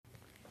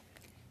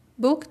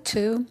Book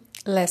 2,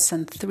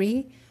 Lesson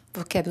 3,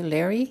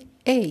 Vocabulary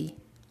A.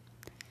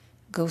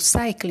 Go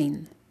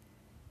cycling.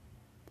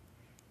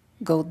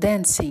 Go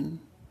dancing.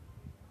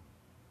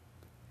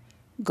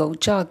 Go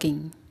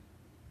jogging.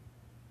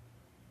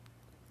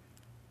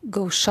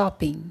 Go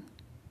shopping.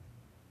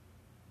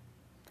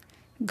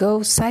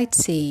 Go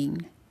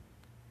sightseeing.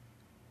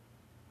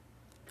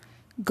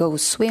 Go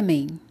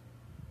swimming.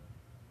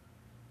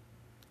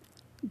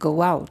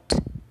 Go out.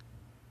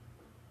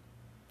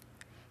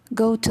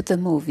 Go to the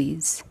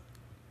movies.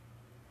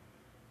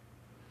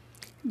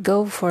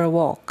 Go for a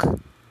walk.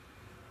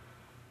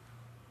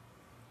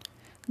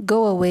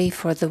 Go away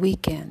for the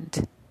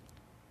weekend.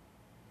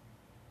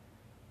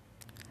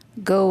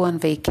 Go on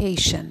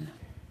vacation.